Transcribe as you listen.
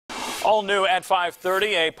All new at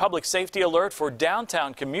 5:30, a public safety alert for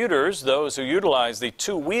downtown commuters, those who utilize the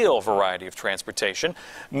two-wheel variety of transportation.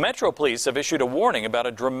 Metro Police have issued a warning about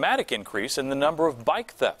a dramatic increase in the number of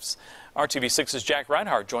bike thefts. RTV6's Jack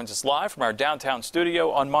Reinhardt joins us live from our downtown studio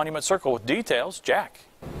on Monument Circle with details. Jack.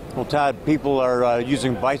 Well, Todd, people are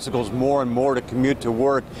using bicycles more and more to commute to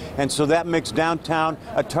work, and so that makes downtown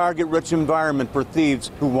a target-rich environment for thieves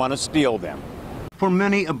who want to steal them. For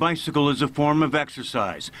many, a bicycle is a form of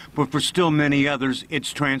exercise, but for still many others,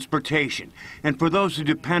 it's transportation. And for those who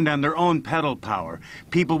depend on their own pedal power,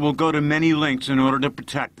 people will go to many lengths in order to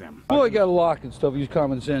protect them. Well, you got a lock and stuff. Use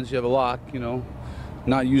common sense. You have a lock, you know.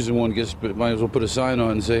 Not using one, but might as well put a sign on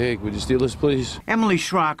and say, hey, would you steal this, please? Emily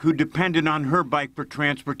Schrock, who depended on her bike for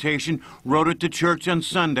transportation, rode it to church on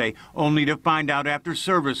Sunday, only to find out after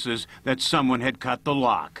services that someone had cut the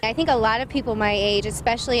lock. I think a lot of people my age,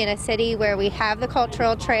 especially in a city where we have the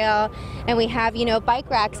cultural trail and we have, bike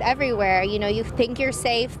racks everywhere, you think you're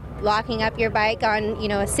safe locking up your bike on,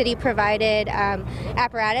 a city-provided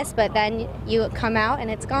apparatus, but then you come out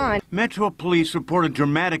and it's gone. Metro Police report a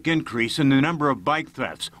dramatic increase in the number of bike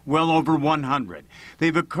thefts, well over 100.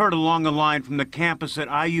 They've occurred along a line from the campus at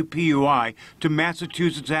IUPUI to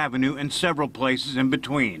Massachusetts Avenue and several places in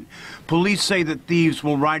between. Police say that thieves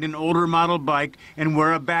will ride an older model bike and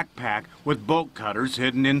wear a backpack with bolt cutters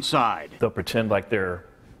hidden inside. They'll pretend like they're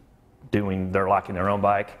locking their own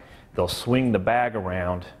bike. They'll swing the bag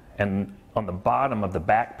around, and on the bottom of the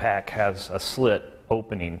backpack has a slit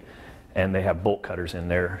opening, and they have bolt cutters in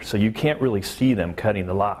there, so you can't really see them cutting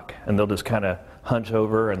the lock, and they'll just kind of hunch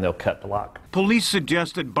over and they'll cut the lock. Police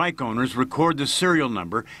suggest that bike owners record the serial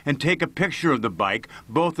number and take a picture of the bike,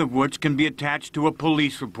 both of which can be attached to a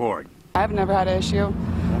police report. I've never had an issue,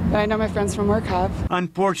 but I know my friends from work have.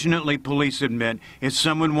 Unfortunately, police admit, if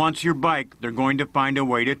someone wants your bike, they're going to find a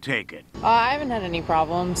way to take it. I haven't had any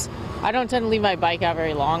problems. I don't tend to leave my bike out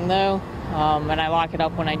very long, though, and I lock it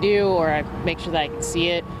up when I do, or I make sure that I can see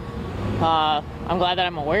it. I'm glad that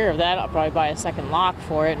I'm aware of that. I'll probably buy a second lock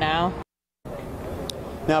for it now.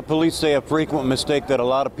 Now, police say a frequent mistake that a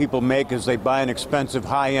lot of people make is they buy an expensive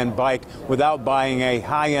high-end bike without buying a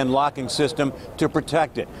high-end locking system to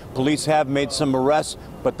protect it. Police have made some arrests,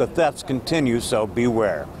 but the thefts continue, so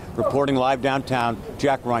beware. Reporting live downtown,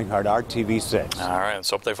 Jack Reinhardt, RTV6. All right,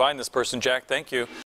 let's hope they find this person, Jack. Thank you.